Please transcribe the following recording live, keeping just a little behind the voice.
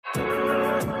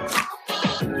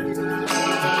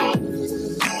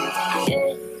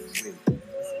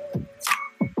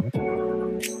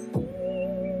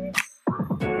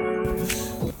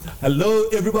Hello,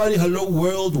 everybody. Hello,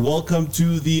 world. Welcome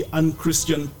to the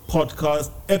Unchristian Podcast,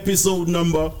 episode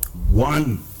number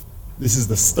 1. This is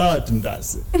the start,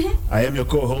 Ndase. I am your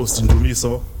co-host,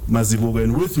 Ndumiso Mazibuga,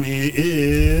 and with me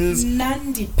is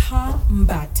Nandipha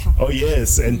Mbatha. Oh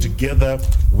yes, and together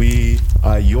we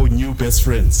are your new best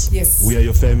friends. Yes. We are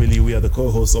your family. We are the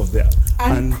co-hosts of the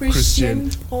Unchristian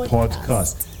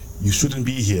Podcast. You shouldn't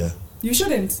be here. You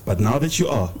shouldn't. But now that you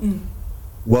are,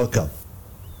 welcome.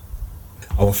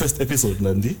 Our first episode,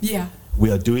 Nandi. Yeah.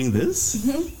 We are doing this.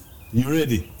 You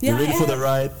ready? Yeah, You ready for the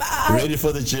ride? Ready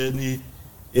for the journey?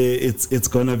 It's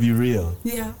gonna be real.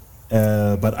 Yeah.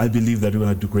 But I believe that we're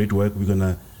gonna do great work. We're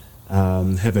gonna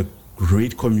have a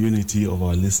great community of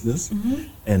our listeners,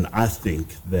 and I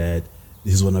think that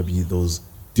this is gonna be those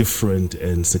different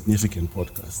and significant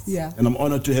podcasts. Yeah. And I'm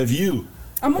honored to have you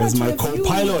as my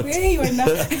co-pilot. Hey, you are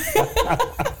not.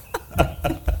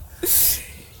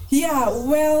 Yeah,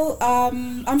 well,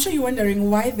 I'm sure you're wondering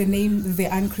why the name The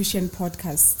Unchristian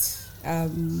Podcast.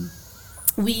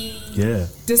 We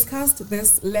discussed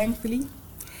this lengthily.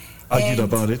 Argued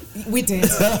about it. We did.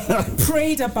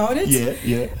 Prayed about it. Yeah.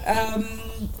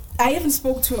 I even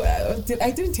spoke to,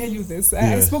 I didn't tell you this.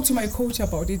 I spoke to my coach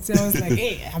about it. So I was like,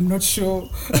 hey, I'm not sure.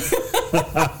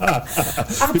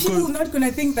 Are people not going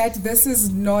to think that this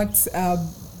is not...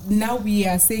 now we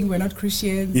are saying we're not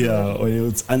Christians. Yeah, or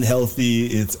it's unhealthy,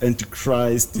 it's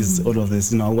antichrist, it's all of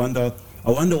this. I wonder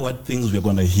what things we're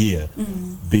going to hear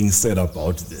being said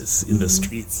about this in the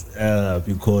streets,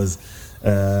 because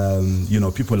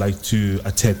people like to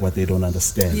attack what they don't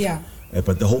understand. Yeah.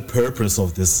 But the whole purpose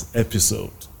of this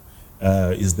episode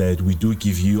is that we do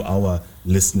give you, our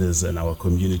listeners and our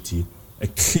community, a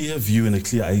clear view and a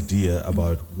clear idea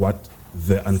about what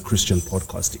the Unchristian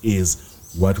Podcast is,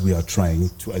 what we are trying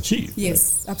to achieve.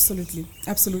 Yes, right?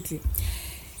 Absolutely.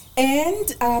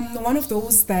 And one of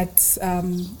those that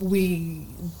we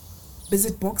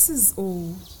visit boxes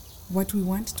or what we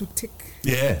want to tick.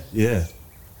 Yeah.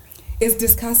 Is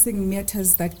discussing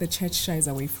matters that the church shies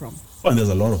away from. Oh, and there's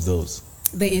a lot of those.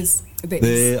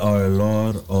 There are a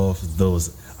lot of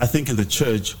those. I think in the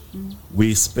church,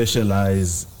 we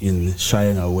specialize in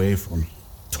shying away from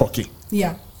talking.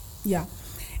 Yeah.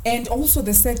 And also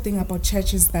the sad thing about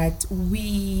church is that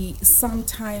we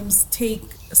sometimes take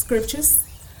scriptures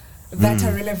that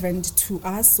are relevant to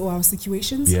us or our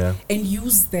situations and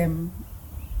use them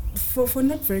for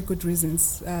not very good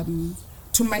reasons,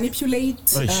 to manipulate,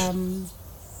 to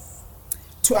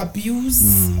abuse.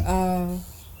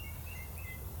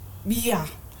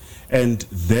 And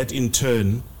that in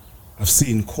turn, I've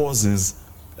seen causes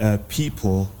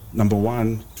people, number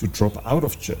one, to drop out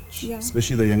of church,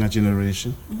 especially the younger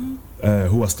generation,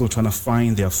 who are still trying to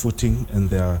find their footing and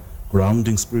their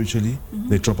grounding spiritually.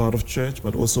 They drop out of church,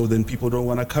 but also then people don't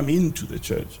want to come into the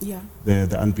church. They're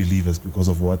the unbelievers because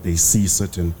of what they see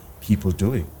certain people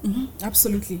doing.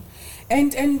 Absolutely.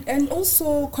 And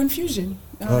also confusion.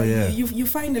 You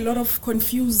find a lot of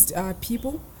confused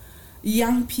people,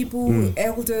 young people,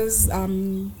 elders,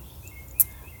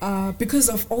 because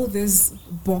of all these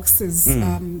boxes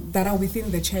that are within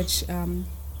the church,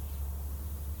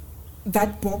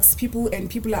 that box people, and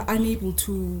people are unable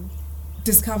to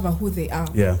discover who they are.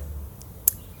 Yeah.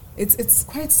 It's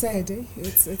quite sad, eh?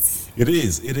 It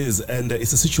is, and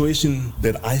it's a situation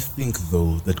that I think,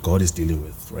 though, that God is dealing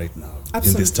with right now. Absolutely.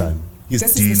 In this time. This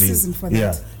is the season for that.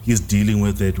 Yeah, He's dealing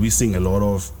with it. We're seeing a lot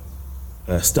of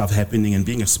stuff happening and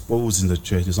being exposed in the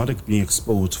church. It's not like being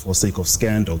exposed for sake of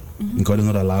scandal. And God is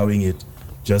not allowing it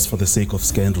just for the sake of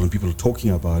scandal and people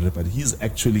talking about it, but He's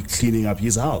actually cleaning up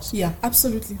His house. Yeah,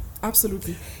 absolutely.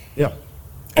 Yeah.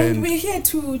 And we're here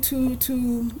to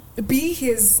be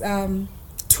His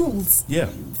tools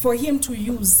for Him to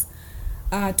use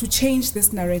to change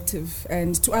this narrative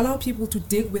and to allow people to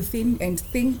dig within and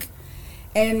think,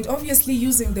 and obviously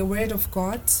using the Word of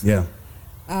God. Yeah.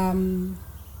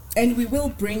 And we will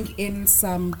bring in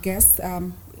some guests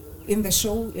in the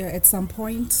show at some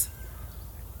point,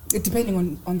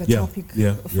 depending on the topic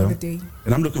for the day.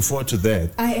 And I'm looking forward to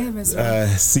that. I am as well.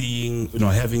 Seeing,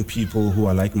 having people who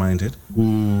are like-minded,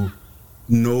 who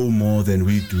know more than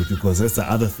we do, because that's the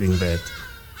other thing that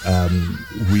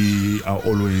we are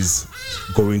always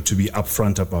going to be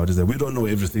upfront about, is that we don't know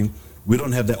everything. We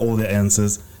don't have all the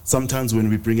answers. Sometimes when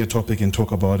we bring a topic and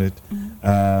talk about it,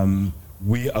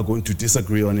 we are going to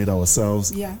disagree on it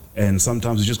ourselves. Yeah. And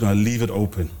sometimes we're just going to leave it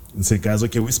open and say, guys,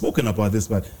 okay, we've spoken about this,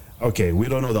 but okay, we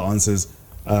don't know the answers.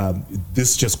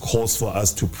 This just calls for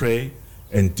us to pray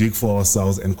and dig for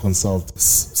ourselves and consult.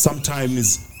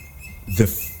 Sometimes the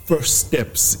first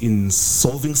steps in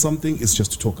solving something is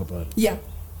just to talk about it. Yeah.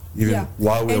 even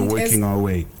while we're working our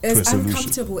way to a solution. As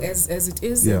uncomfortable as it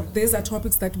is, these are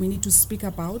topics that we need to speak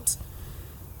about.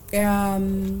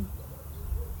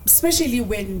 Especially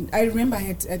when I remember I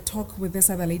had a talk with this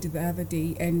other lady the other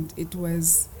day, and it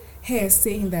was her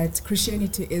saying that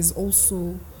Christianity is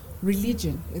also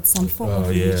religion. It's some form of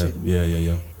religion.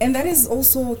 Yeah. And that is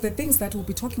also the things that we'll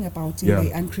be talking about in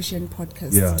the Unchristian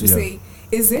podcast. Say,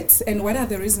 is it, and what are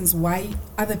the reasons why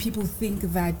other people think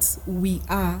that we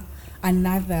are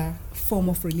another form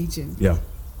of religion? Yeah.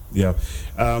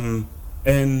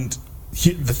 And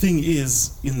the thing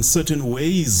is, in certain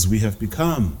ways, we have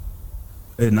become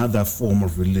another form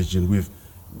of religion.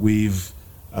 We've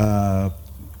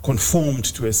conformed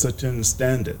to a certain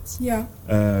standards.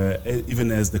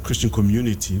 Even as the Christian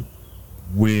community,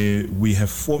 where we have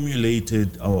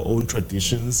formulated our own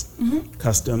traditions,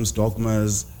 customs,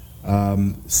 dogmas,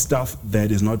 stuff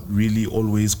that is not really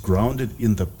always grounded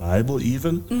in the Bible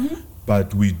even,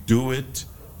 but we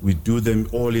do them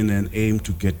all in an aim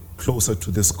to get closer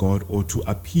to this God or to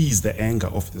appease the anger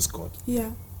of this God.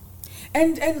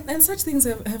 And such things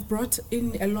have brought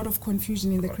in a lot of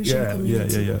confusion in the Christian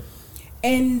community.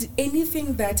 And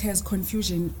anything that has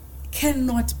confusion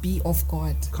cannot be of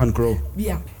God. Can't grow.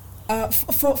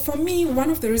 For me,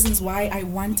 one of the reasons why I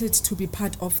wanted to be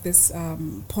part of this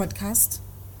podcast,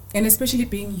 and especially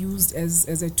being used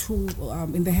as a tool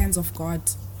in the hands of God,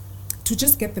 to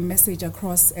just get the message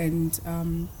across and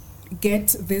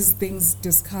get these things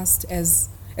discussed as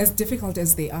difficult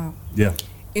as they are,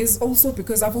 is also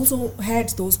because I've also had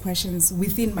those questions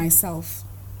within myself.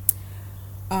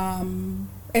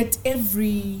 At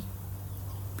every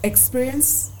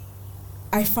experience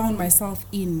I found myself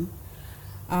in,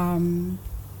 as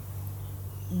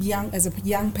a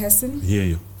young person,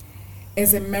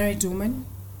 as a married woman,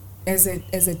 as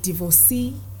a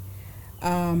divorcee,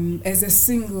 as a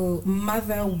single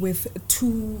mother with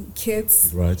 2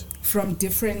 kids from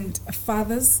different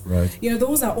fathers.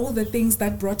 Those are all the things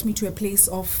that brought me to a place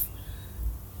of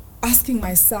asking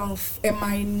myself, am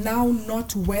I now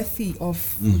not worthy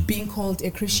of being called a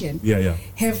Christian?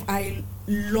 Have I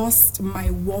lost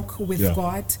my walk with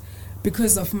God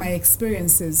because of my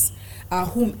experiences?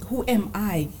 Who am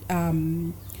I?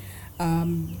 And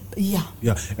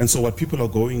so what people are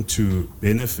going to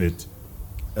benefit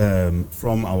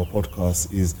from our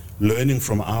podcast is learning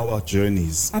from our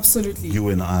journeys. Absolutely. You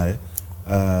and I,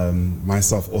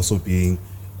 myself also being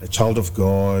a child of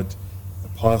God, a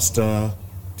pastor,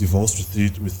 divorced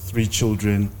with 3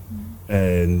 children,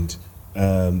 and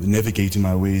navigating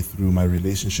my way through my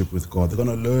relationship with God. They're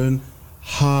going to learn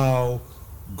how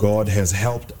God has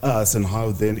helped us and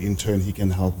how then in turn he can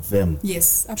help them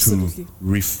to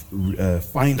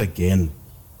find again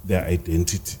their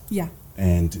identity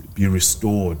and be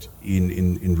restored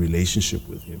in relationship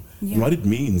with him. And what it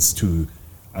means to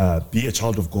be a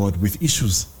child of God with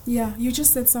issues. You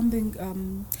just said something,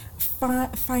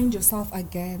 find yourself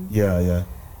again.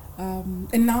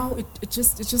 And now it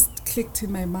just clicked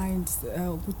in my mind,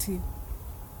 Buti.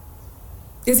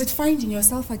 Is it finding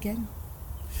yourself again?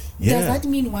 Does that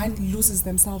mean one loses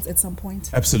themselves at some point?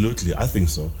 Absolutely, I think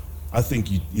so. I think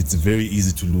it's very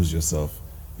easy to lose yourself.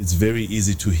 It's very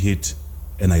easy to hit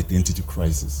an identity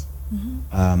crisis.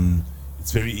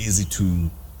 It's very easy to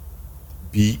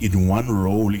be in one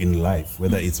role in life,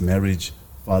 whether it's marriage,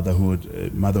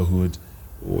 fatherhood, motherhood,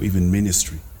 or even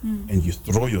ministry, and you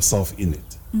throw yourself in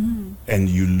it, and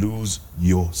you lose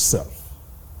yourself.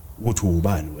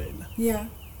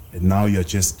 And now you're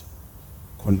just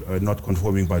not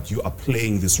conforming, but you are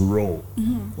playing this role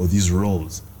or these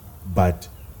roles, but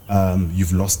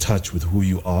you've lost touch with who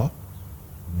you are,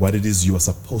 what it is you are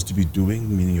supposed to be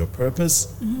doing, meaning your purpose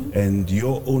and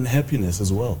your own happiness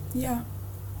as well.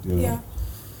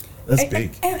 That's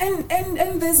big.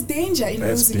 And there's danger in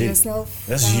losing yourself.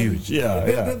 That's huge.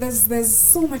 There's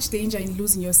so much danger in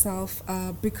losing yourself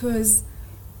because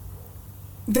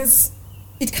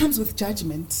it comes with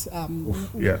judgment.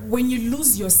 When you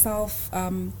lose yourself,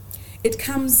 it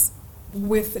comes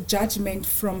with judgment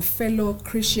from fellow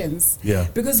Christians.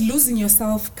 Because losing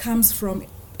yourself comes from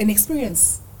an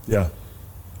experience.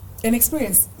 An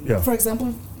experience. For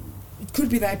example, it could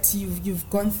be that you've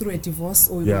gone through a divorce,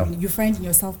 or you're finding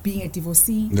yourself being a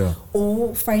divorcee,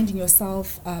 or finding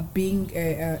yourself being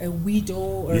a widow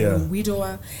or a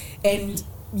widower, and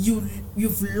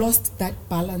you've lost that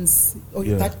balance or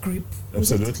that grip.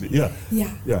 Absolutely.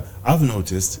 I've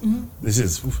noticed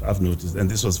I've noticed, and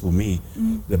this was for me,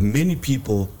 that many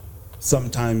people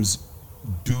sometimes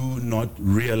do not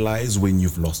realize when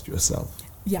you've lost yourself.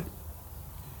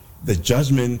 The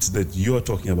judgment that you're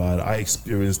talking about, I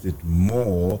experienced it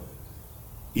more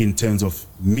in terms of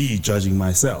me judging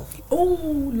myself.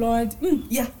 Oh, Lord.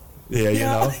 Yeah. Yeah, you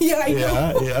know?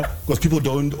 Yeah. Because people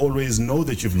don't always know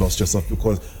that you've lost yourself,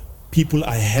 because people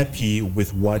are happy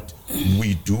with what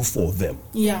we do for them.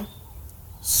 Yeah.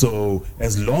 So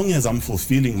as long as I'm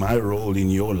fulfilling my role in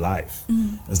your life,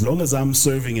 as long as I'm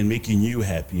serving and making you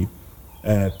happy,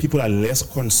 people are less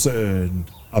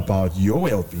concerned about your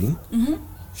well-being.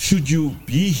 Should you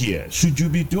be here? Should you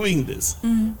be doing this?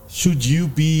 Should you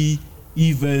be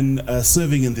even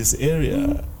serving in this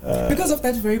area? Because of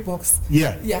that very box.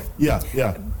 Yeah.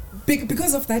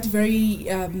 Because of that very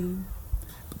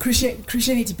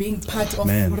Christianity being part of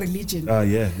religion.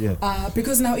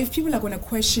 Because now if people are going to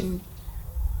question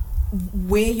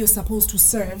where you're supposed to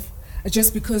serve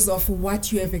just because of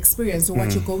what you have experienced or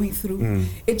what you're going through,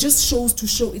 it just shows to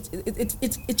show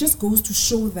it just goes to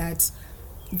show that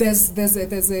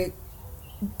there's a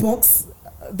box,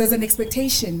 there's an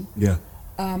expectation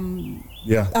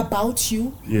about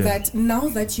you, that now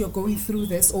that you're going through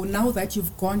this, or now that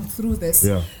you've gone through this,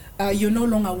 you're no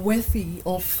longer worthy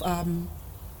of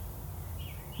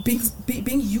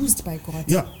being used by God.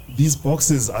 Yeah, these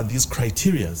boxes are these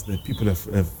criteria that people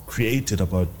have created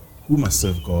about who must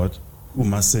serve God, who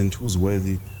mustn't, who's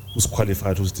worthy, who's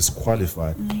qualified, who's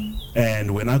disqualified.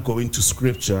 And when I go into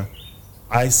scripture,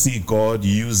 I see God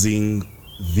using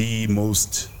the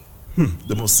most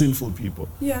sinful people.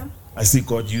 Yeah. I see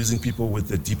God using people with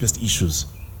the deepest issues.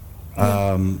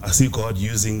 I see God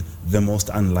using the most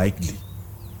unlikely.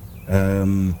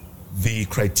 The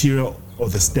criteria or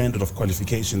the standard of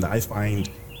qualification that I find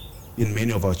in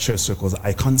many of our church circles,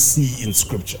 I can't see in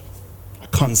scripture. I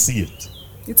can't see it.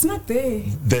 It's not there.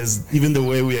 There's even the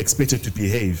way we expect it to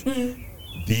behave.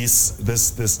 This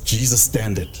Jesus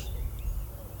standard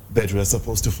that we're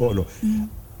supposed to follow.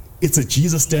 It's a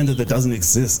Jesus standard that doesn't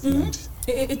exist.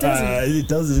 It doesn't. It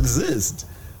doesn't exist.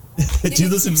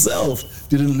 Jesus himself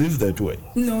didn't live that way.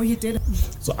 No, he didn't.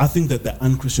 So I think that the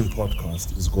Unchristian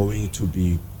podcast is going to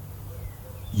be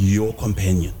your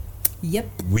companion. Yep.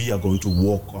 We are going to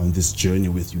walk on this journey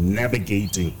with you,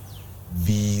 navigating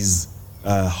these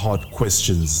hard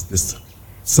questions, this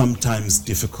sometimes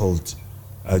difficult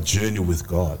journey with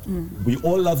God. We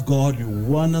all love God. We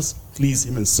want to please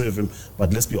him and serve him,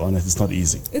 but let's be honest, it's not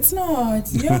easy. It's not.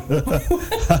 Yeah.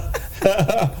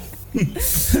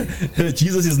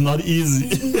 Jesus is not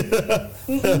easy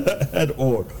at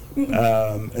all.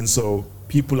 And so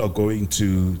people are going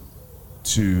to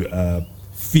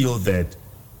feel that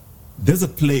there's a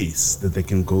place that they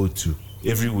can go to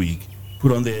every week,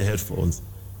 put on their headphones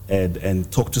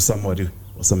and talk to somebody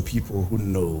or some people who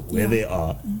know where they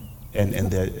are.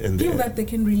 And people that they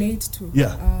can relate to.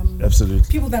 Yeah, absolutely.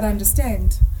 People that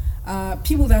understand.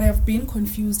 People that have been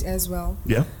confused as well.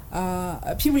 Yeah.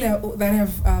 People that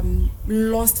have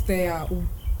lost their,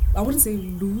 I wouldn't say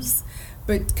lose,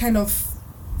 but kind of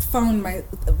found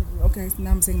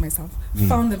now I'm saying myself,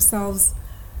 found themselves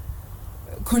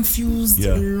confused,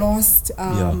 lost,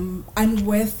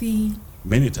 unworthy.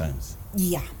 Many times.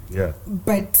 Yeah. Yeah.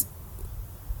 But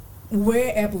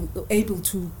we're able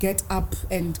to get up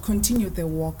and continue their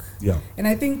walk. Yeah. And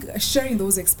I think sharing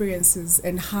those experiences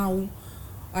and how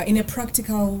in a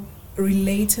practical,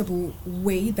 relatable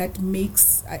way that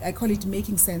makes, I call it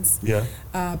making sense. Yeah.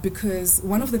 Because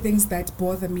one of the things that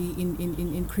bother me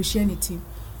in Christianity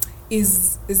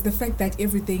is the fact that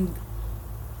everything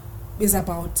is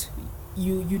about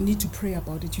you need to pray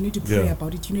about it, you need to pray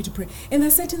about it, you need to pray. And there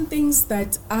are certain things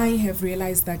that I have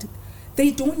realized that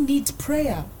they don't need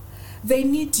prayer. They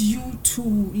need you to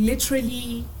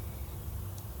literally,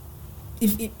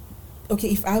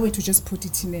 if I were to just put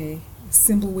it in a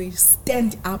simple way,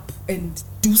 stand up and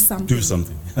do something. Do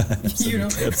something. You know?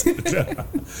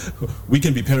 We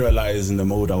can be paralyzed in the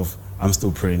mode of, I'm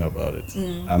still praying about it.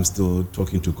 I'm still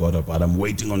talking to God about it. I'm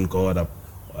waiting on God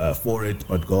for it,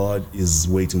 but God is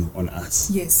waiting on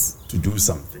us to do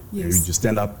something. Yes. You just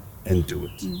stand up and do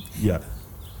it. Yeah.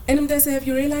 And Mdasa, have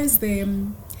you realized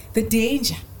the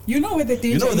danger? You know where the danger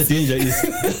is. You know where the danger is.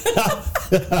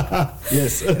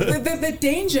 Yes. The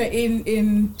danger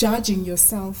in judging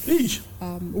yourself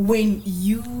when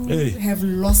you have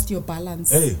lost your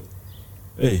balance.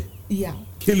 Hey. Yeah.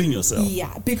 Killing yourself.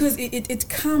 Yeah, because it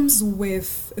comes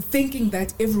with thinking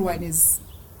that everyone is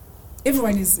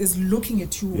looking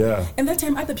at you. Yeah. And that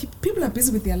time other people are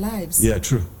busy with their lives. Yeah,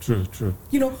 true.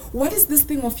 You know, what is this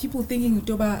thing of people thinking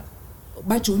toba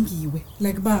bajongiwe?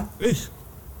 Like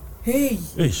hey,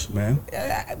 man.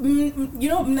 You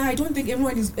know, now I don't think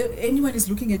anyone is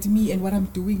looking at me and what I'm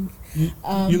doing.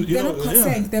 They're not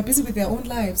concerned. They're busy with their own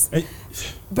lives.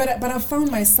 But I found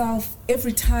myself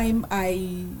every time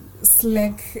I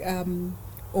slack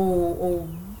or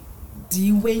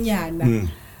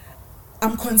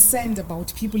I'm concerned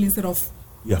about people instead of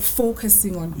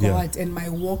focusing on God and my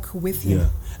walk with Him. Yeah.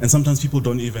 And sometimes people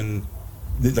don't even,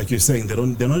 like you're saying, they're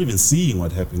not even seeing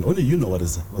what happened. Only you know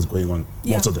what's going on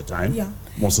most of the time. Yeah.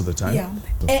 Most of the time. Yeah.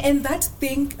 And that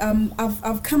thing,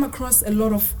 I've come across a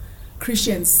lot of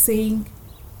Christians saying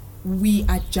we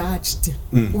are judged.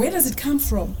 Where does it come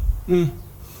from?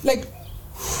 Like,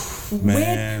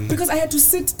 where? Because I had to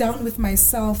sit down with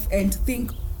myself and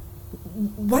think,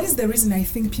 what is the reason I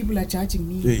think people are judging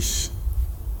me?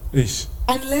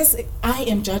 Unless I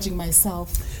am judging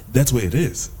myself. That's where it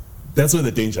is. That's where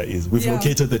the danger is. We've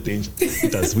located the danger.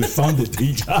 We found the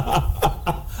danger.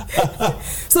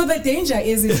 So the danger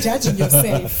is in judging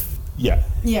yourself. Yeah.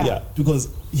 Because,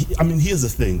 here's the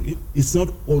thing. It's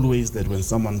not always that when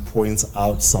someone points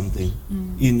out something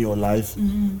in your life,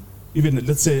 even,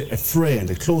 let's say, a friend,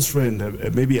 a close friend,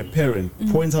 maybe a parent,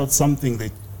 points out something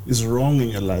that is wrong in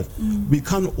your life, we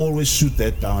can't always shoot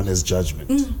that down as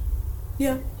judgment.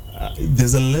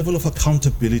 There's a level of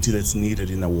accountability that's needed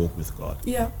in a walk with God.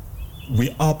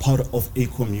 We are part of a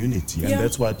community, and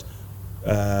that's what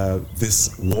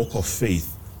this walk of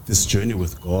faith, this journey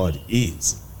with God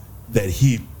is, that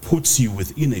He puts you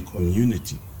within a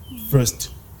community,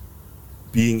 first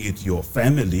being it your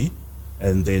family,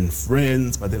 and then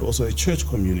friends, but then also a church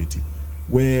community,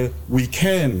 where we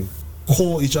can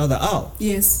call each other out.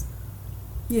 Yes.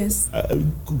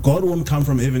 God won't come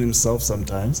from heaven Himself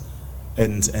sometimes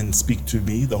and speak to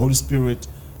me. The Holy Spirit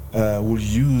will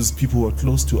use people who are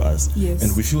close to us,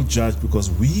 and we feel judged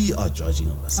because we are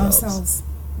judging ourselves.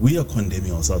 We are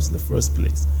condemning ourselves in the first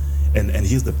place. And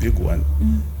here's the big one.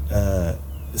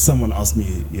 Someone asked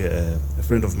me, a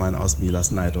friend of mine asked me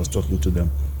last night, I was talking to them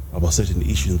about certain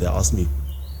issues, and they asked me,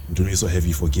 Ndumi, so have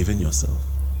you forgiven yourself?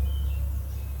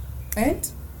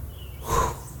 And?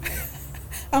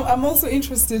 I'm also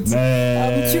interested.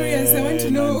 I'm curious. I want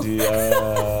to know.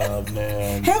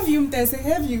 Have you, Mtase?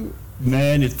 Have you?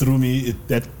 Man, it threw me.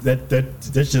 That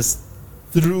just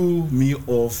threw me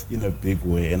off in a big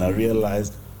way, and I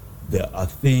realized there are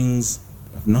things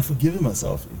I've not forgiven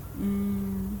myself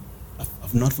in.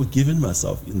 I've not forgiven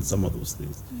myself in some of those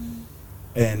things,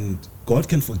 and God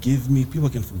can forgive me. People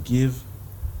can forgive.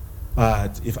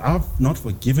 But if I've not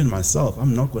forgiven myself,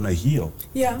 I'm not going to heal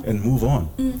and move on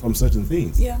from certain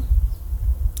things.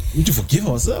 We need to forgive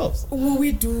ourselves. Well,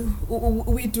 we do,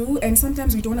 and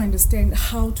sometimes we don't understand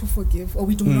how to forgive, or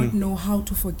we do not know how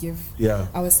to forgive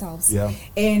ourselves.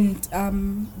 And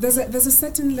there's a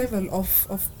certain level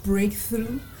of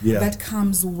breakthrough that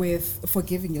comes with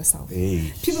forgiving yourself.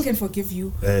 People can forgive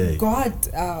you. God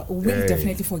will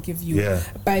definitely forgive you.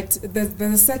 But there's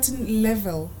a certain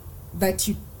level that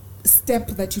you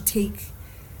take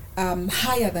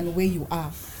higher than where you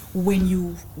are when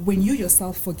you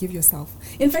yourself forgive yourself.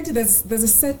 In fact, there's a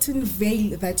certain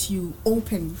veil that you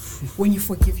open when you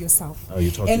forgive yourself.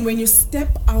 And when you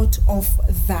step out of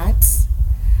that,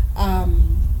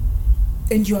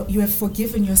 and you have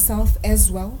forgiven yourself as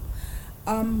well,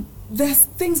 there's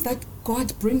things that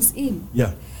God brings in.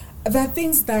 There are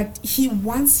things that He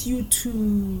wants you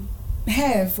to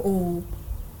have, or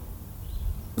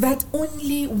that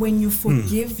only when you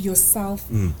forgive yourself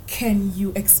can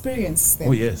you experience them.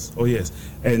 Oh yes.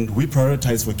 And we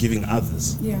prioritize forgiving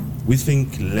others. We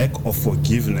think lack of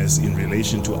forgiveness in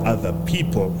relation to other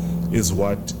people is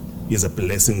what is a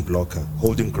blessing blocker,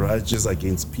 holding grudges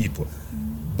against people.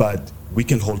 But we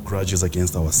can hold grudges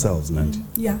against ourselves, Nandi.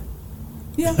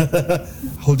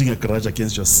 Holding a grudge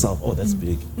against yourself, that's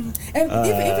big. And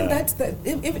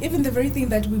even the very thing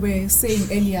that we were saying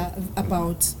earlier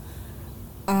about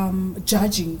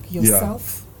judging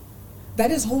yourself,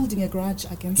 that is holding a grudge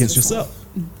against yourself.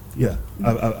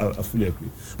 I fully agree.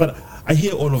 But I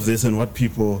hear all of this and what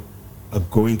people are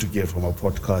going to get from our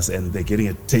podcast, and they're getting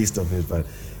a taste of it. But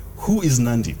who is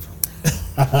Nandip?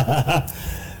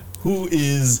 Who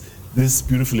is this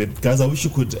beautiful lady? Guys, I wish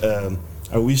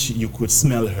you could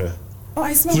smell her.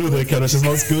 I smell through the camera. She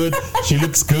smells good. She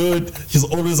looks good. She's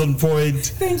always on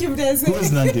point. Thank you, Mtase. Who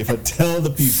is Nandip? Tell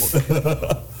the people.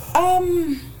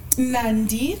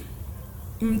 Nandi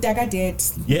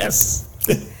Mtagadet. Yes.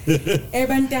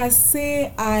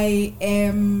 Ebantase, I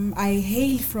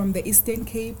hail from the Eastern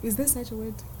Cape. Is there such a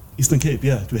word? Eastern Cape,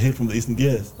 to hail from the Eastern,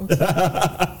 yes.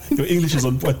 Okay. Your English is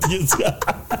on point, yes.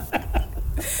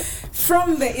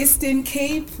 From the Eastern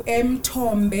Cape,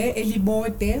 Mthombe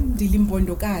Elibode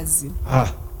Ndilimpondokazi.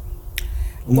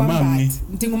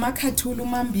 ndingumakhathula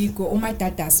umambiko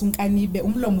umadadasi unkanibe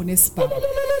umlomo nesibhamu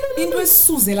into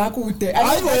esizuzela kude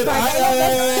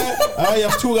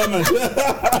ayathuka manje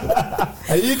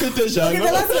ayikho into enjalo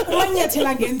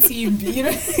umanyathela ngentsimbi, you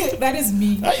know. That is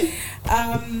me.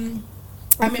 I'm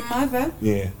a mother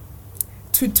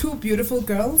to 2 beautiful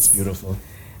girls. Beautiful.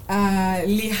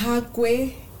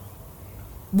 Lihakwe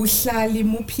Buhlali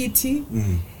Mupiti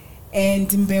and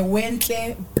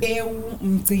Mbewentle Peu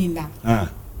Mzina.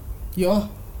 Yo.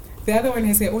 The other one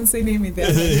has her own surname in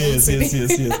there. Yes. And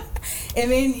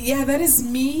then, that is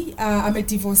me. I'm a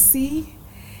divorcee.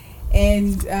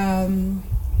 And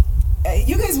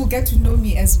you guys will get to know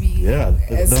me as we... Yeah,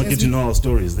 they'll get to know our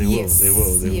stories. They will.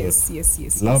 Yes.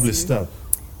 Lovely stuff.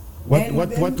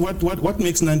 What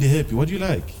makes Nandi happy? What do you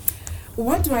like?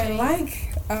 What do I like?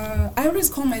 I always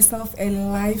call myself a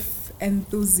life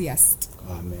enthusiast.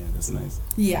 Oh man, that's nice.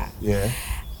 Yeah.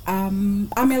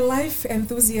 I'm a life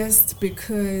enthusiast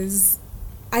because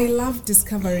I love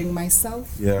discovering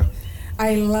myself. Yeah.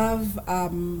 I love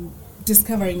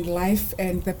discovering life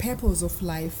and the purpose of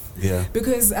life. Yeah.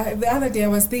 Because the other day I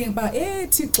was thinking about,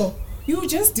 Tito, you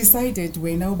just decided,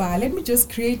 let me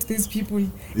just create these people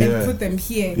and put them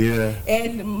here. Yeah.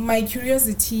 And my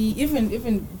curiosity,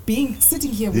 even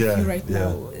sitting here with you right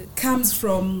now, comes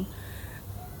from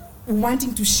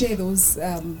wanting to share those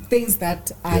things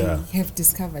that I have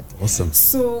discovered. Awesome.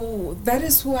 So that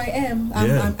is who I am.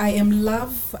 I am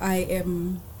love. I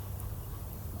am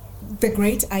the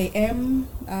great I am.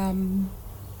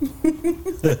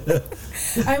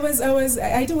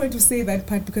 I don't want to say that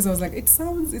part because I was like,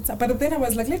 but then I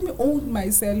was like, let me own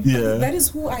myself. Yeah. That is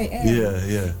who I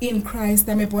am. In Christ.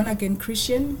 I'm a born again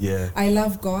Christian. Yeah. I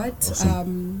love God.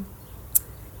 Awesome.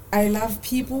 I love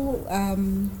people,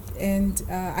 and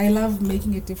I love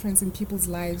making a difference in people's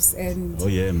lives. And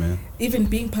man. Even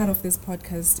being part of this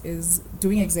podcast is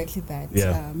doing exactly that.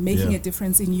 Making a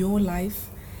difference in your life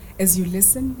as you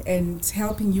listen and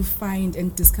helping you find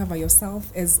and discover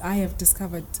yourself, as I have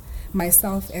discovered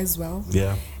myself as well.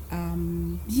 Yeah.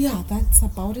 That's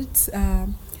about it.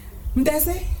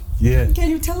 Mdase? Yeah. Can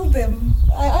you tell them?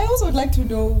 I also would like to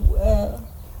know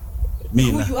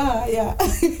who you are, yeah.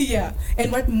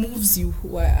 And what moves you.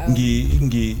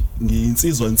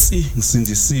 Ngiyinsizwa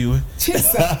ngisindisiwe.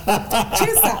 Chisa.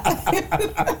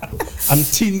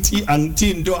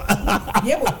 Angithintwa.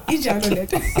 Yebo, injalo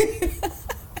letho.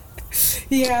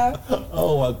 Yeah.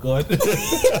 Oh my God.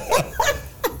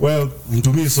 Well,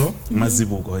 Ndumiso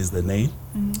Mazibuko is the name.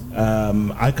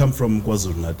 I come from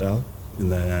KwaZulu-Natal,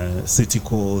 in a city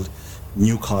called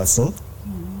Newcastle,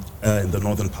 in the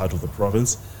northern part of the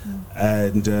province.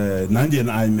 And Nandi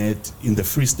and I met in the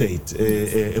Free State,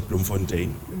 at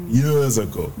Bloemfontein, years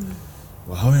ago.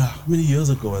 Well, how many years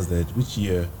ago was that? Which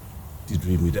year did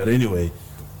we meet? Anyway,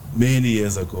 many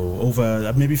years ago,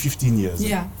 over maybe 15 years.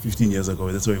 Yeah. 15 years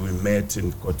ago, that's where we met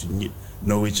and got to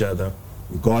know each other.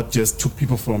 God just took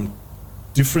people from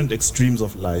different extremes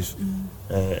of life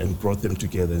and brought them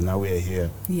together. Now we are here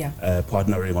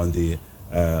partnering on the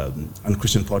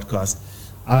Unchristian podcast.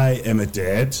 I am a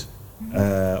dad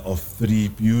of 3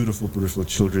 beautiful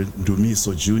children.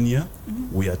 Ndumiso Jr.,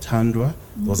 we are Tandwa,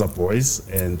 those are boys,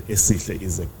 and Esihle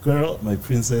is a girl, my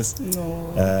princess,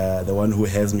 the one who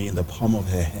has me in the palm of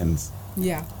her hands.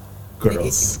 Yeah.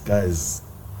 Girls, guys,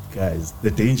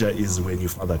 the danger is when you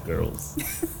father girls.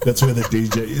 That's where the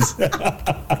danger is.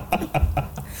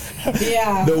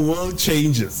 Yeah. The world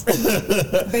changes.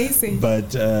 Basically.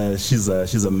 But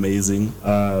she's amazing.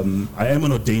 I am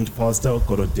an ordained pastor,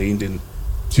 got ordained in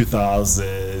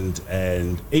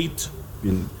 2008.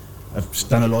 I've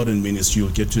done a lot in ministry.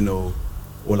 You'll get to know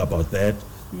all about that.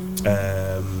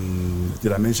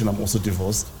 Did I mention I'm also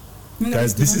divorced? No,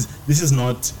 guys, this is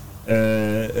not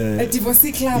a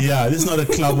divorcee club. Yeah, this is not a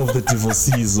club of the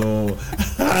divorcees or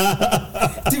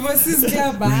divorcees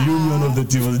club. Reunion of the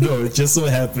divorcees. No, it just so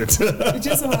happened. It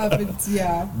just so happened,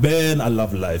 yeah. Ben, I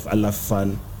love life. I love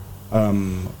fun.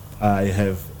 I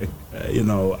have,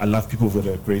 I love people with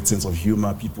a great sense of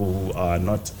humor, people who are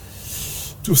not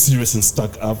too serious and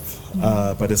stuck up.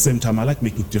 But at the same time, I like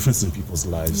making difference in people's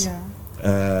lives. Yeah.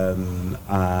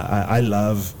 I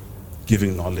love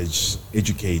giving knowledge,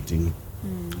 educating,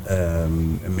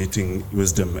 emitting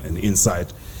wisdom and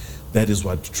insight. That is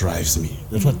what drives me.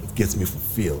 That's what gets me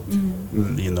fulfilled.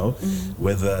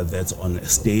 Whether that's on a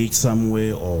stage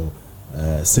somewhere or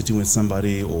sitting with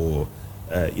somebody or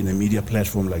in a media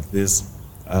platform like this.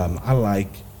 I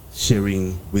like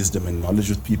sharing wisdom and knowledge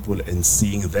with people and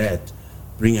seeing that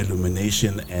bring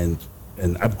illumination and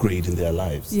an upgrade in their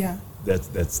lives. Yeah.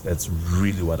 That's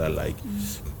really what I like.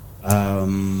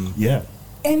 Yeah.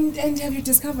 And have you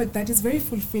discovered that it's very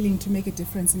fulfilling to make a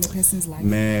difference in a person's life?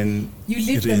 Man, you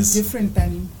leave them different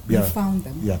than you found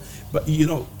them. Yeah, but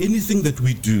anything that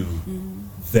we do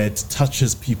that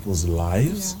touches people's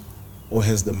lives or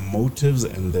has the motives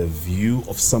and the view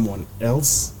of someone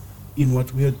else in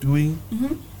what we are doing,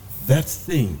 that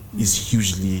thing is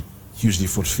hugely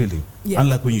fulfilling. Yeah.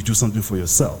 Unlike when you do something for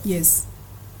yourself. Yes.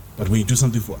 But when you do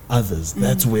something for others,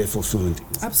 that's where fulfillment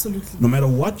is. Absolutely. No matter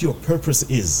what your purpose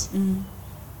is,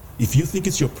 if you think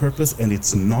it's your purpose and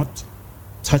it's not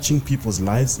touching people's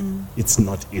lives, it's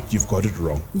not it. You've got it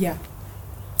wrong. Yeah.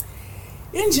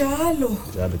 Injalo.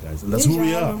 Injalo, guys. And that's who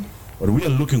we are. But we are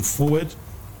looking forward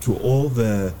to all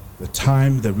the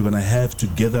time that we're going to have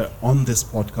together on this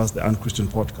podcast, the Unchristian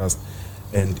podcast,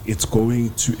 and it's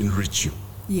going to enrich you.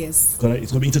 Yes. It's going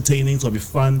to be entertaining, it's going to be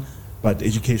fun, but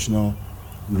educational,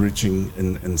 enriching,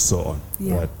 and so on.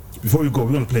 Yeah. But before we go,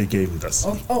 we're going to play a game with us.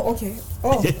 Okay. Okay.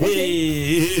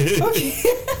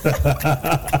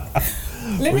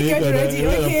 Let me get ready.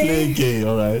 We're going to play a game,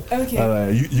 all right? Okay. All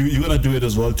right. You're going to do it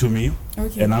as well to me.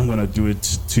 Okay. And I'm going to do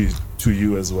it to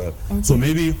you as well. Okay. So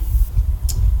maybe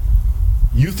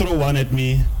you throw one at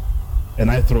me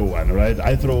and I throw one, right?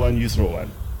 I throw one, you throw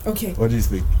one. Okay. What do you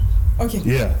think? Okay.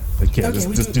 Yeah. Okay.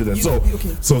 Just do that.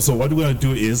 So what we're going to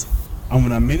do is I'm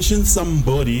going to mention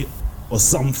somebody or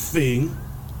something,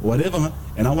 whatever,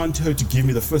 and I want her to give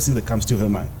me the first thing that comes to her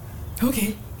mind.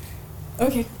 Okay.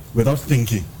 Without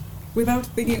thinking.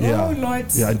 Yeah. Oh, Lord.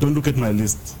 Yeah, and don't look at my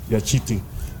list. You're cheating.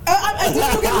 I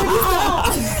didn't look at my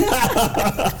list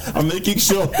now. I'm making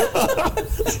sure.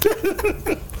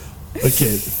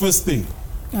 Okay, first thing.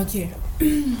 Okay.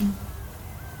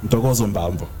 Ntokozo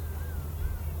Mbambo.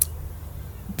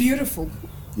 Beautiful.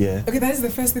 Yeah. Okay, that is the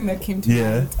first thing that came to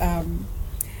mind.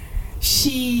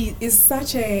 She is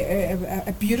such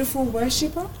a beautiful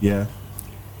worshipper. Yeah.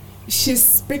 She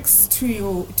speaks to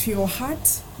your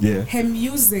heart. Yeah. Her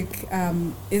music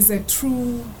is a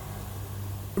true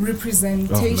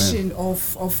representation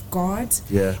of God.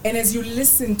 Yeah. And as you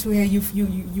listen to her, you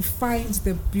find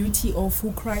the beauty of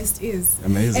who Christ is.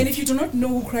 Amazing. And if you do not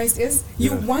know who Christ is,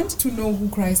 you want to know who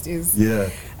Christ is. Yeah.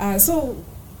 So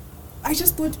I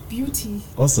just thought beauty.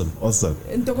 Awesome. I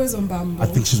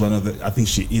think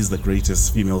she is the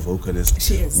greatest female vocalist.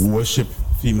 She is. Worship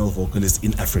female vocalist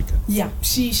in Africa. Yeah.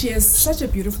 She has such a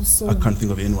beautiful soul. I can't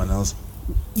think of anyone else.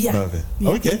 Yeah.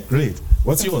 Okay, great.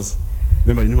 What's yours?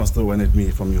 Remember, you must throw one at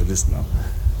me from your list now.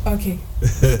 Okay.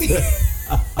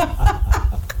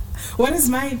 What is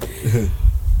mine?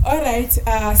 All right.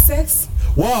 Sex.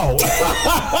 Wow.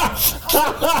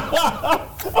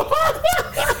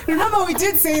 Remember, we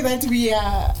did say that we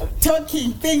are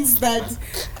talking things that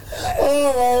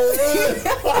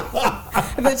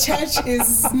the church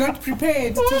is not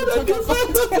prepared to talk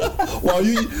about.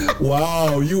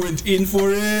 Wow, you went in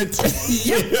for it.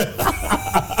 Yep.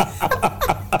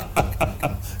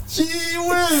 Gee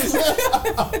whiz.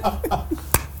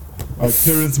 My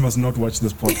parents must not watch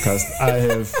this podcast.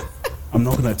 I'm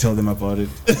not going to tell them about it.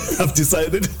 I've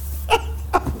decided.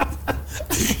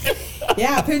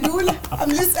 Yeah, Pendula.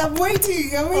 I'm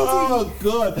waiting. Oh,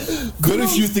 God. Very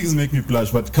few things make me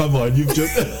blush, but come on, you've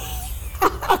just...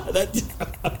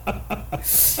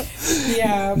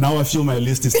 Yeah. Now I feel my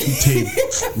list is too tame.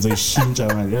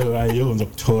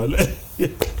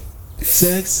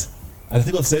 Sex. I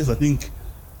think of sex,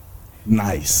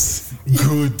 nice.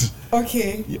 Good.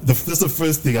 Okay. That's the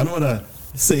first thing. I don't want to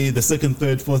say the second,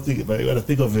 third, fourth thing, but when I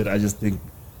think of it, I just think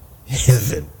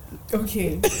heaven.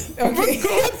 Okay. Oh my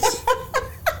God.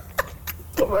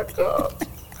 Oh my God.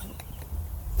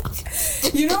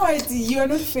 You know what? You are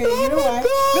not fair. You know why?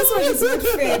 This one is not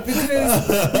fair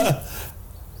because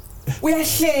we are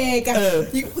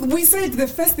shaking. We said the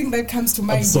first thing that comes to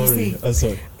mind. I'm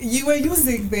sorry. You were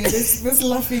using this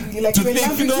laughing like to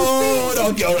think. No.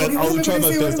 Okay, all right. I will try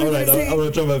my best. All right, I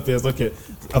will try my best. Okay,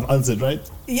 I've answered, right?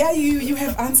 Yeah, you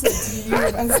have answered. You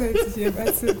have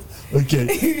answered. Okay.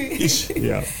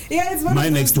 Yeah. Yeah, it's one my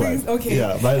of next things. one. Okay.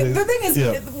 Yeah. The thing is,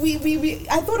 we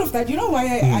I thought of that. You know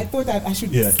why I thought that I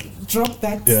should drop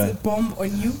that bomb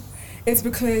on you? It's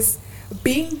because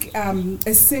being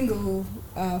a single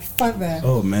father.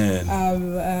 Oh man.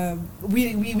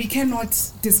 We cannot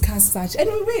discuss such, and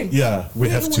we will. Yeah, we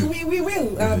have to. We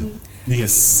will. Being a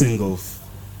single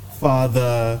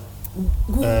father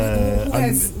who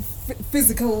has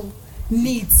physical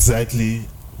needs. Exactly.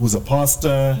 Who's a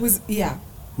pastor.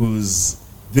 Who's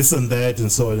this and that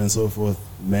and so on and so forth.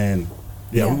 Man.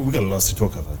 Yeah. We got a lot to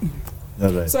talk about.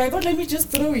 All right. So I thought, let me just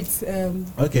throw it.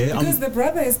 Okay. Because the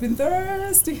brother has been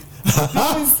thirsty.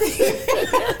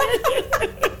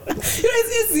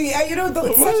 It's easy. Such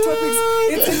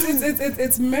topics.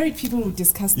 It's married people who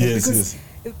discuss them because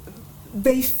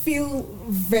they feel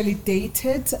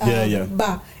validated.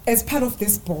 But as part of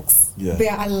this box, they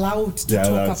are allowed to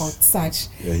talk about such.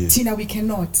 Tina, we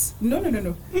cannot.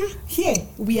 No. Here,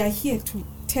 we are here to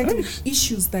tackle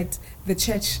issues that the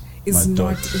church is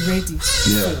not ready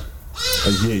for. I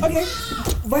hear you. Okay,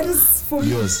 what is for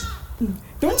yours?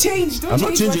 Don't change. I'm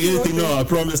not changing anything. No, I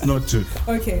promise not to.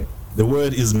 Okay. The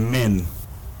word is men.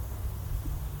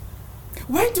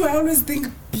 Why do I always think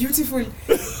beautiful?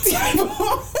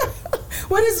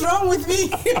 What is wrong with me?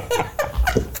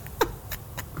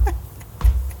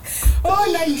 Oh,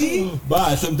 Nandi.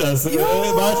 Sometimes.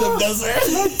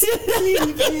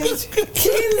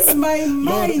 Cleanse my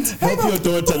mind. Help your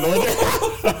daughter, Lord.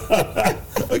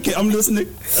 Okay, I'm listening.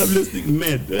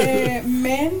 Men.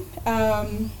 Men.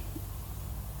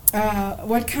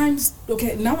 What kinds?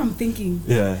 Okay, now I'm thinking.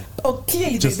 Yeah. Oh,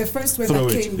 clearly the first word that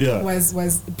came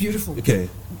was beautiful. Okay.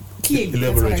 Clearly,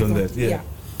 elaborate on that. Yeah.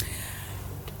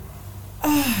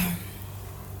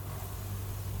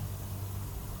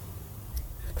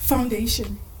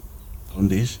 Foundation.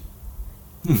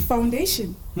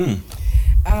 Foundation.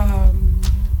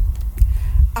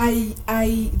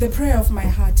 The prayer of my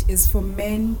heart is for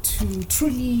men to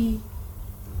truly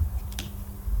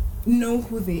know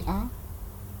who they are.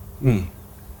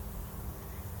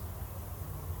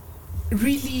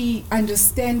 Really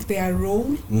understand their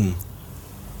role.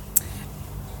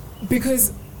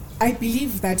 Because I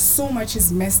believe that so much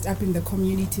is messed up in the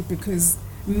community because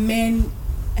men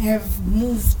have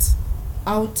moved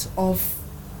out of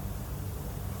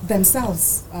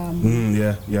themselves.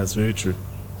 It's very true.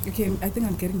 Okay, I think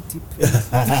I'm getting deep.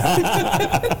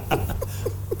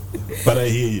 But I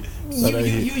hear you.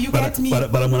 You get me.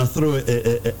 But I'm gonna throw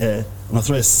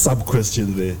a sub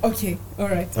question there. Okay, all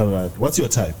right. What's your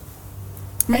type?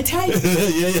 My type.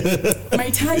 My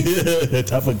type.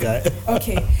 Tougher guy.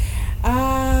 Okay.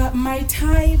 My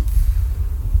type.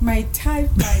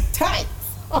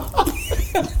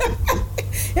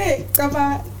 Hey, come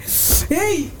on.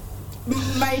 Hey,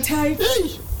 my type.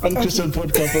 Hey, on Christian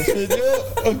podcast.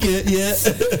 Okay, yeah.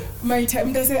 My type.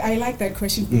 I like that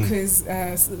question because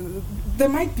there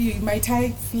might be my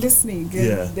type listening.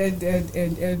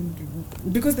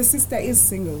 And because the sister is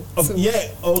single. So.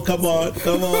 Oh, come on.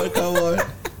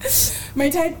 My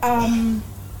type.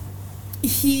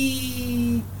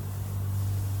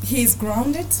 He's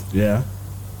grounded. Yeah.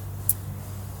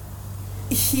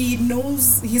 He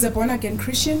knows he's a born-again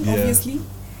Christian, obviously.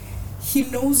 He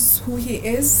knows who he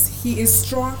is. He is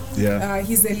strong.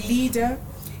 He's a leader.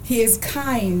 He is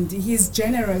kind. He is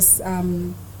generous.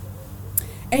 And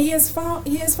he has found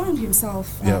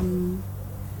himself.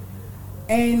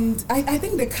 And I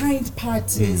think the kind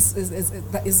part is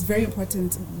very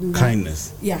important.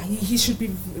 Kindness. Yeah, he should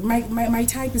be. My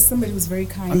type is somebody who's very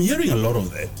kind. I'm hearing a lot of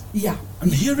that. Yeah.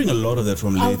 I'm hearing a lot of that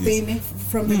from ladies. Out there,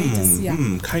 from the ladies,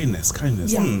 Kindness.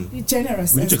 Yeah,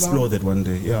 generous. We need to explore that one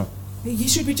day. Yeah. He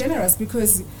should be generous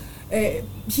because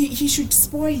he should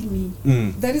spoil me.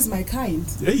 That is my kind.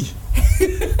 Hey.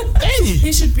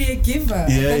 He should be a giver.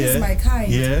 That is my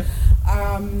kind.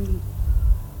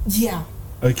 Yeah.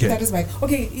 Okay. That is right.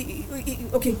 Okay.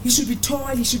 He should be tall.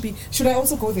 Should I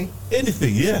also go there?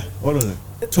 Anything, all of them.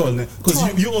 Tall, because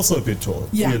you're also a bit tall.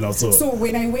 Yeah. So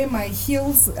when I wear my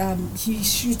heels, he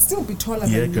should still be taller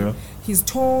than me. Girl. He's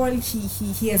tall.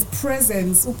 He has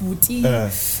presence.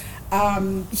 That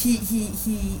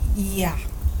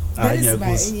is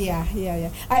my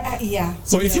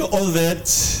So if you're all that,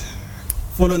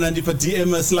 follow Nandi for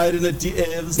DM, slide in the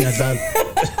DMs. Your turn.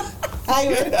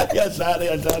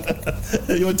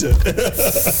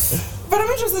 But I'm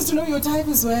interested to know your type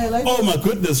as well. Oh my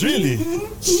goodness, really?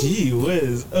 Gee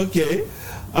whiz. Okay.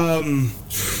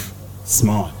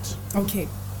 Smart. Okay.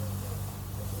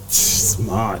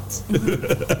 Smart.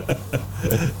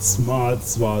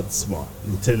 Smart.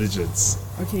 Intelligence.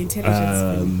 Okay,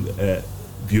 intelligence.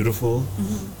 Beautiful.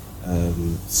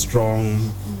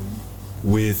 Strong.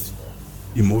 With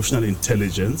emotional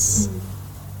intelligence.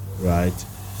 Right.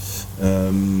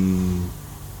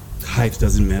 Height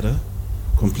doesn't matter.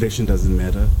 Complexion doesn't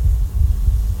matter.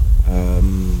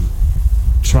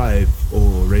 Tribe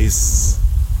or race,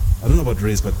 I don't know about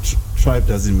race, but tribe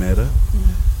doesn't matter.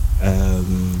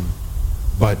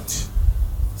 But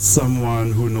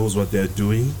someone who knows what they're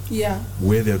doing,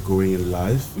 where they're going in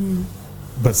life,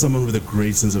 but someone with a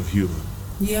great sense of humor.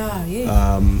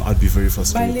 I'd be very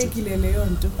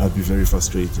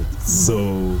frustrated.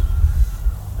 So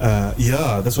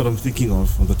Yeah, that's what I'm thinking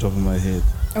of on the top of my head.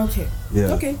 Okay.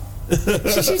 Yeah. Okay.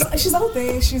 she's out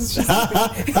there. She's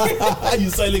out there. You're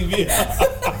selling me.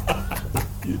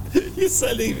 You're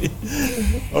selling me.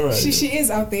 All right. She is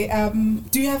out there.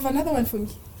 Do you have another one for me?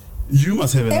 You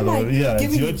must have another one. Yeah,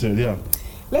 it's your turn. Yeah.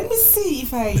 Let me see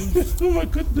if I. Oh my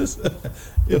goodness.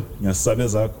 Yeah, son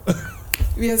is up.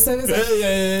 We are service.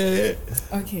 Yeah.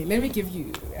 Okay, let me give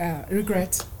you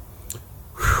regret.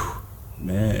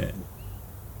 Man.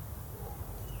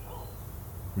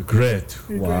 Regret.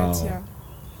 Wow. Yeah.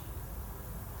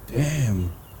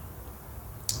 Damn.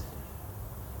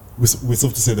 We're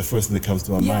supposed to say the first thing that comes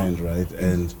to our mind, right?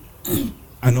 And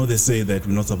I know they say that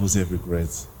we're not supposed to have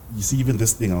regrets. You see, even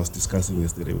this thing I was discussing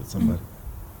yesterday with somebody.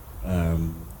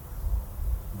 I'm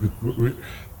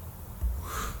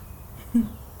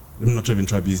not even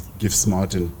trying to give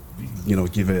smart and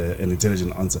give an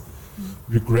intelligent answer.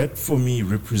 Regret for me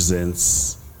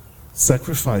represents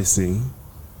sacrificing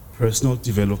personal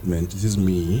development. This is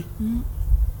me.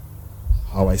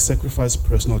 How I sacrifice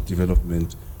personal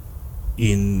development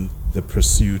in the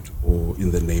pursuit or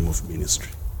in the name of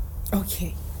ministry.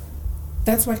 Okay.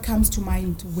 That's what comes to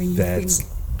mind when you think.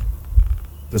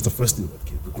 That's the first thing that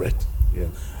came, regret. Yeah.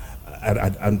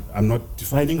 I'm not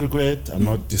defining regret. I'm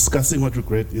not discussing what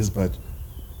regret is, but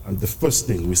the first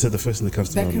thing, we said the first thing that comes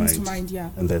to my mind. Yeah.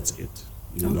 And that's it.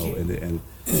 You know, and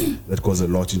that goes a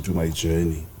lot into my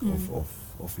journey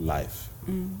of life.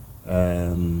 Do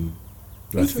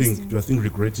I think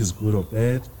regret is good or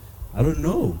bad? I don't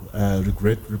know.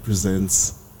 Regret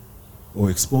represents or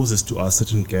exposes to us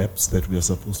certain gaps that we are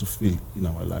supposed to fill in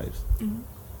our lives.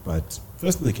 But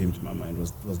first thing that came to my mind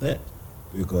was that,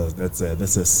 because that's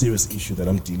a serious issue that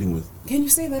I'm dealing with. Can you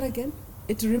say that again?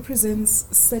 It represents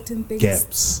certain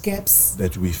things. Gaps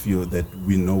that we feel, that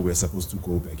we know we're supposed to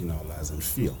go back in our lives and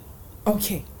feel.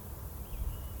 Okay.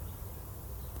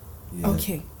 Yeah.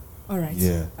 Okay. All right.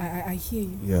 Yeah. I hear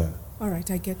you. Yeah. All right,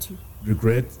 I get you.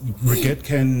 Regret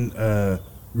can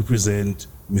represent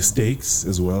mistakes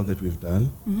as well that we've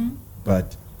done,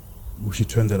 but we should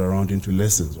turn that around into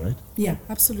lessons, right? Yeah,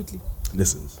 absolutely.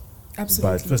 Lessons.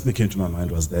 Absolutely. But first thing that came to my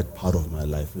mind was that part of my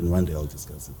life, and one day I'll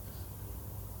discuss it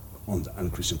on the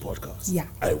Unchristian podcast. Yeah.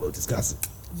 I will discuss it.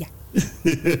 Yeah.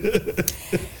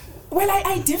 Well,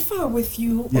 I differ with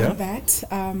you on that.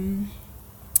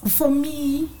 For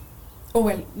me,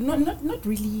 not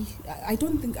really. I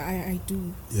don't think I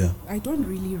do. Yeah. I don't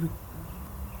really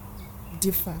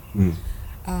differ.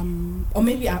 Or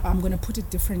maybe I'm going to put it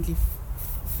differently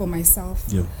for myself.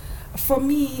 Yeah. For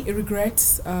me,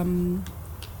 regret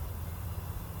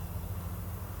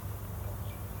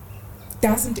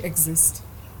doesn't exist.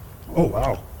 Oh,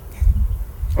 wow.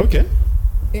 Okay.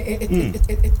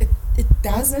 It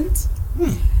doesn't.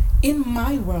 In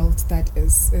my world, that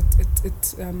is.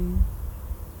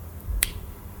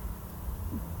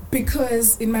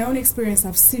 Because in my own experience,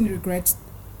 I've seen regret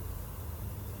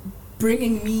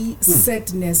bringing me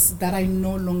sadness that I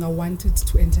no longer wanted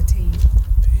to entertain.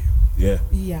 Yeah.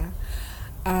 Yeah.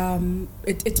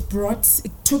 It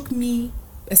took me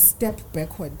a step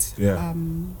backward. Yeah.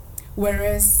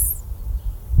 Whereas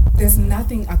there's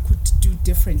nothing I could do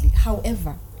differently.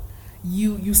 However,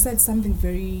 you said something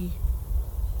very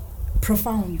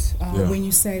profound when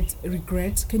you said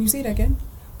regret. Can you say it again?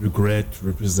 Regret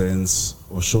represents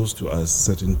or shows to us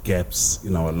certain gaps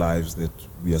in our lives that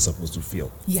we are supposed to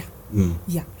fill. Yeah.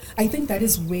 Yeah. I think that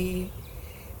is where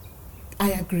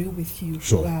I agree with you.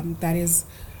 Sure. That is,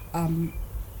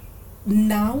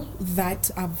 now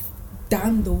that I've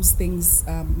done those things,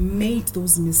 made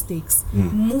those mistakes,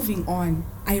 moving on,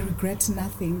 I regret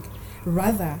nothing.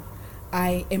 Rather,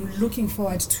 I am looking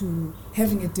forward to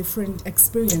having a different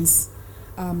experience.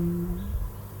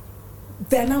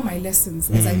 They are now my lessons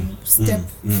as I step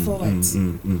forward.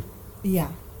 Yeah.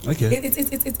 Okay.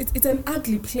 It's an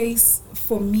ugly place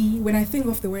for me. When I think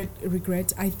of the word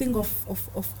regret, I think of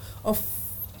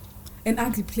an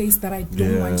ugly place that I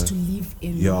don't want to live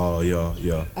in.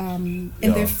 Yeah. And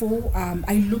therefore,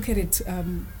 I look at it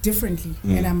differently.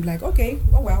 And I'm like, okay,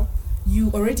 oh well,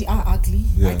 you already are ugly.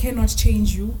 Yeah. I cannot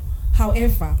change you.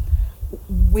 However,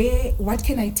 what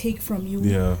can I take from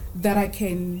you that I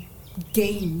can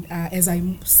gain as I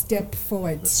step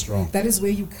forward? That's strong. That is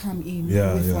where you come in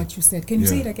with what you said. Can you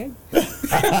say it again?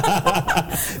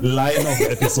 Line of the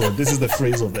episode. This is the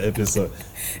phrase of the episode.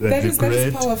 That is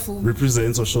powerful.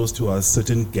 Represents or shows to us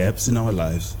certain gaps in our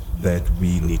lives that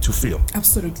we need to fill.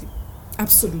 Absolutely.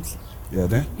 Yeah,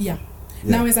 then? Yeah.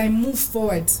 Now, as I move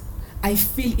forward, I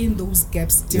fill in those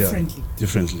gaps differently.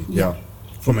 Yeah.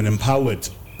 From an empowered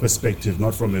perspective,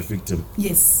 not from a victim.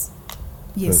 Yes.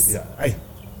 Yeah.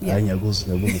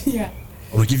 Yeah.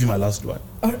 I'll give you my last one.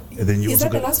 And then you is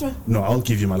that the last one? No, I'll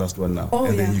give you my last one now.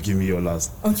 And then you give me your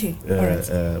last one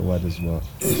as well.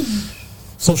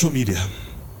 Social media.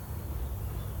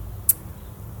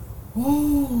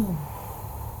 Oh,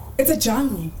 it's a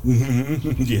jungle.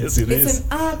 Yes, it is. It's an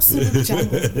absolute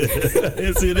jungle.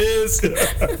 Yes, it is.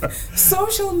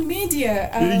 Social media.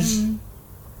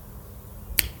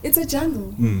 It's a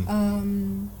jungle.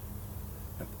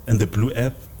 And the blue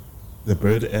app, the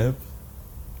bird app.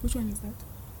 Which one is that?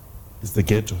 It's the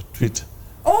ghetto, Twitter.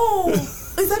 Oh,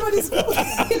 is that what it's called?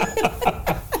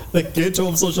 The ghetto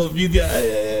of social media.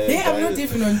 I'm not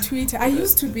even on Twitter. I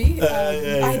used to be.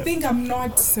 I think I'm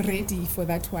not ready for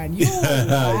that one. No.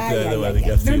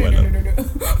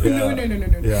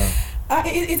 Yeah.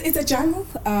 It's a jungle.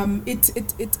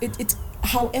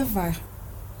 However,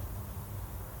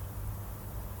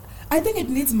 I think it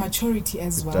needs maturity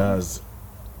as well. It does.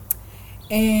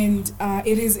 And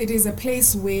it is a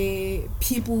place where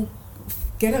people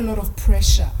get a lot of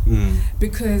pressure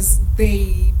because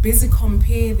they basically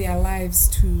compare their lives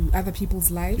to other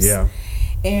people's lives. Yeah.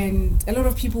 And a lot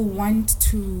of people want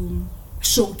to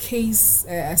showcase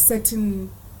a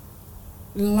certain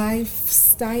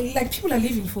lifestyle. Like, people are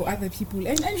living for other people.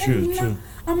 And true.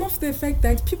 I'm of the fact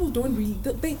that people don't really...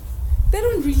 They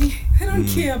don't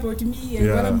care about me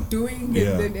and what I'm doing.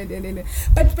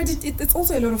 But it's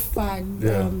also a lot of fun.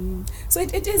 Yeah. So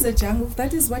it is a jungle.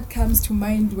 That is what comes to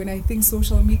mind when I think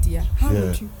social media. How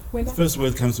about you? The first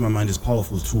word that comes to my mind is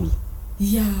powerful tool.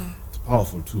 Yeah. It's a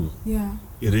powerful tool. Yeah.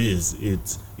 It is.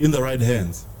 It's in the right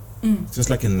hands. It's just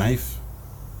like a knife.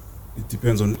 It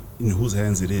depends on in whose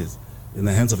hands it is. In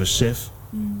the hands of a chef,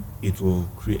 it will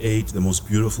create the most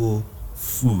beautiful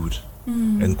food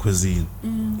and cuisine.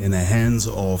 In the hands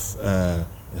of a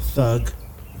thug,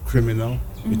 a criminal,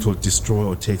 it will destroy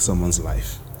or take someone's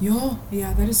life. Yeah,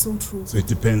 that is so true. So it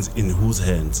depends in whose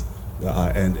hands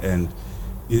and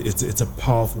it's a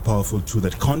powerful tool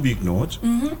that can't be ignored,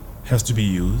 has to be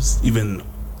used. Even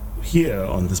here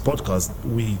on this podcast,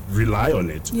 we rely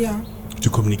on it to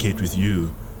communicate with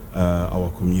you, our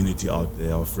community out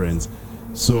there, our friends.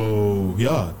 So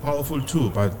powerful too,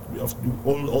 but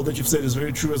all that you've said is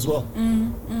very true as well.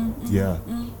 And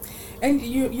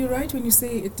you're right when you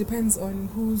say it depends on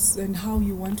who's and how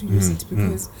you want to use it,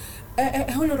 because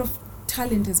a whole lot of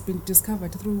talent has been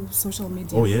discovered through social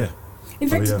media. Oh yeah. In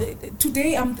fact,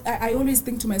 today I always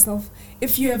think to myself,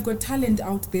 if you have got talent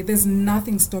out there, there's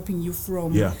nothing stopping you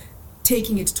from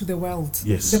taking it to the world.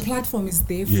 Yes. The platform is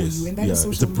there for you, and that is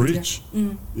social media. It's a bridge.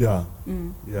 Yeah.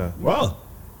 Wow.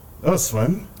 That was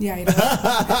fun. Yeah, it was.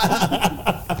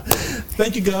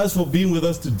 Thank you guys for being with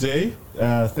us today.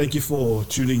 Thank you for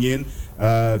tuning in.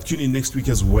 Tune in next week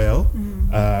as well,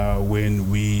 when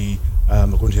we are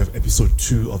going to have episode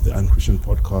 2 of the Unchristian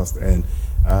podcast. And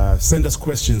send us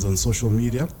questions on social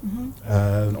media,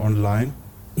 online.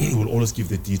 We'll always give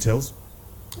the details.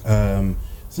 Send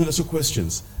us your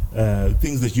questions.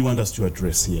 Things that you want us to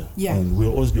address here. Yeah. And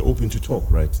we'll always be open to talk,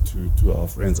 right, to our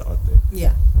friends out there.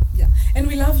 Yeah. And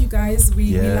we love you guys.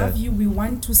 We love you. We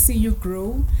want to see you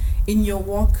grow in your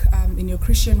walk, in your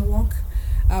Christian walk.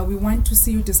 We want to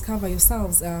see you discover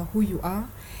yourselves, who you are.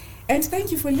 And thank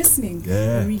you for listening.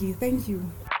 Yeah. Really, thank you.